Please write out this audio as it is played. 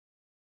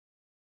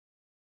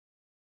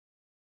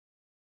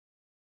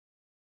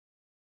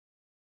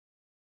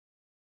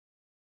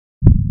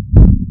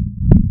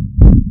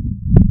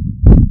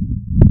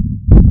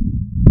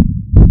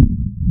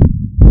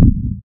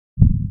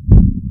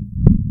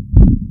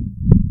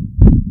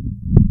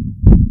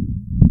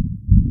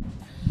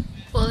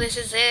this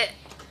is it.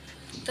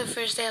 The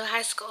first day of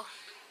high school.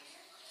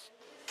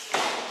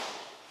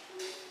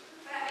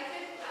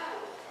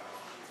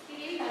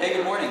 Hey,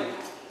 good morning.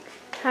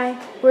 Hi,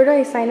 where do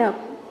I sign up?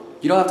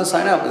 You don't have to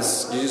sign up. You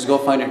just go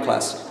find your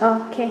class.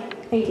 Oh, okay.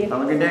 Thank you.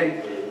 Have a good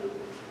day.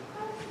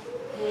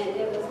 And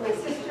it was my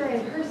sister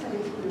and her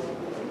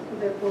 17-year-old.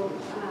 They're both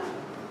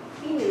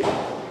teenagers.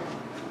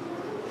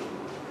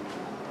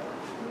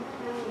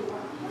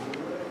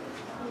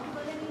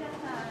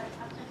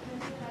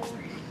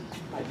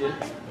 I did.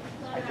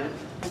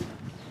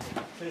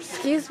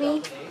 Excuse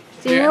me.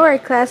 Do you know where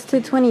class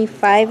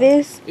 225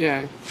 is?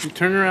 Yeah, you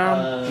turn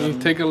around and you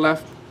take a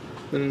left,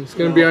 and it's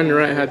gonna be on your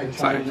right hand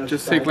side.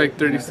 Just take like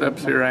 30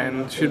 steps to your right,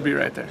 and it should be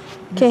right there.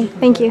 Okay,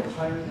 thank you.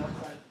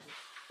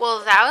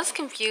 Well, that was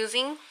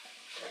confusing.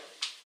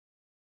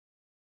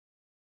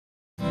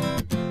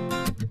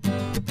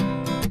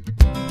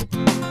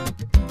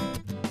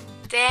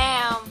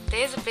 Damn,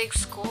 this is a big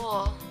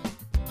school.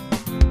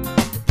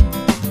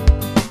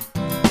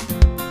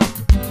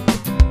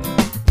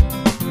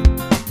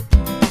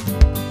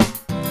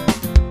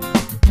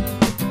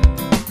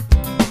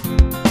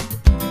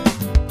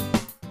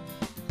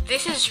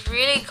 This is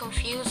really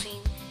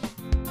confusing.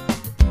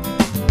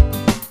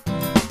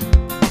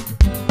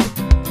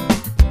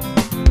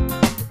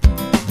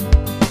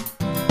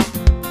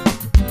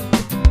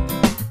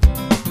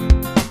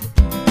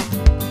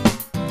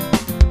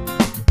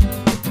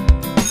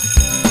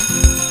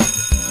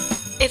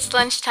 It's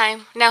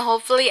lunchtime. Now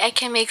hopefully I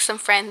can make some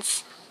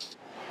friends.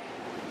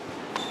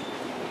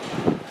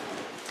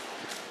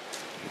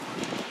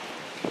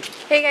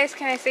 Hey guys,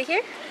 can I sit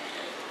here?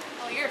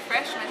 Oh, you're a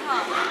freshman,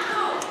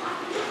 huh?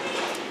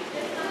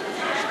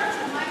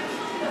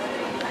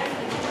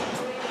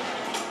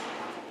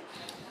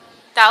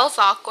 That was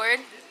awkward.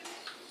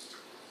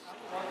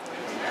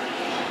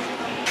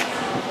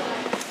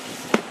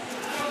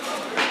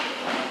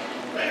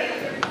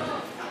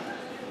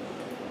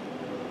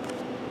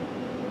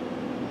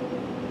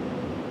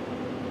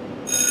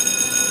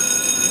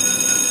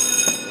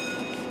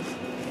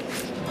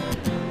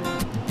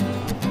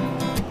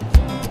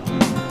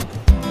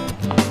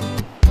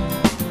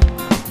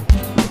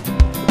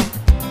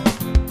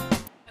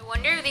 I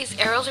wonder if these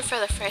arrows are for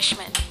the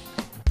freshmen.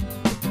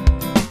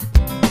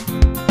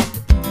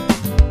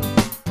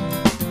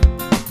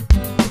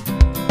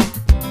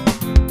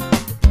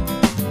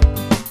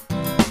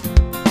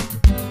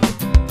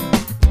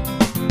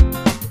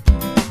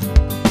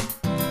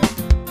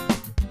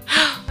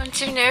 I'm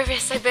too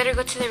nervous. I better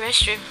go to the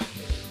restroom.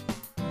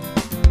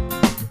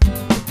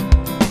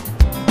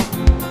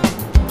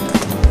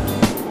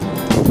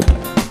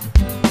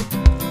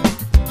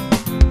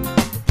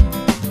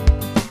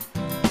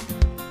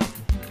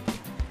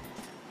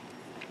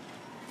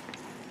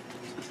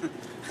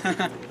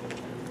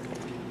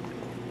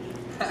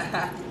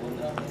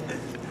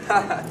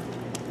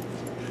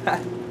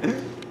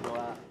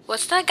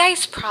 What's that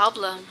guy's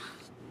problem?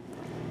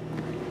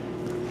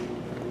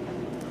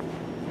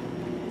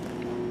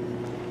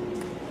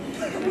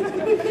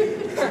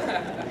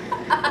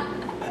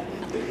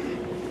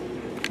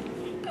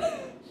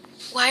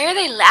 Why are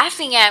they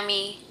laughing at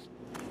me?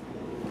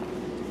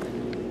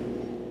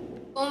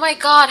 Oh my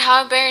god,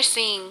 how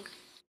embarrassing.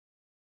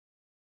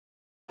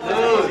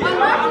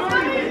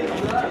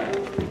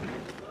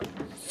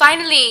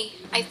 Finally,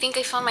 I think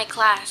I found my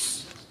class.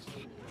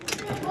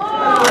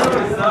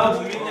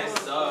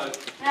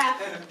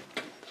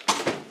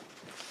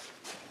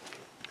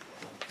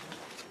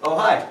 Oh,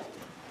 hi.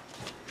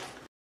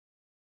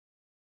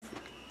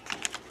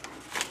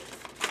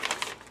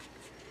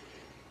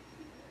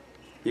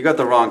 You got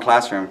the wrong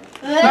classroom.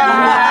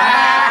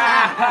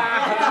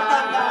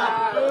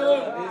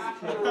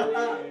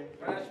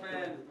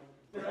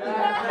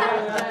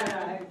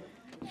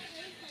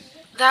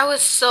 That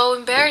was so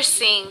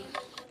embarrassing.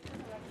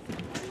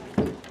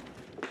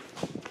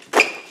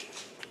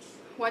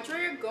 Watch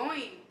where you're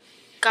going.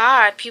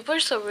 God, people are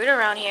so rude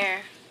around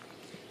here.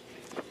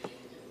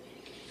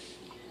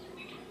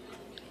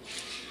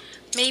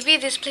 Maybe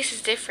this place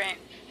is different.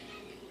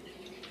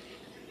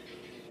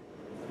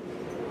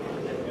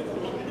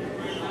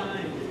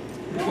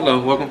 Hello,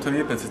 welcome to the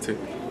Youth Institute.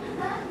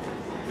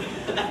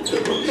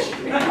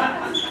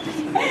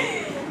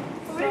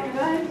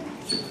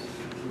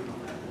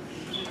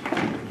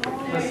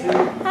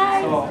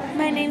 Hi,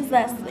 my name's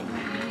Leslie.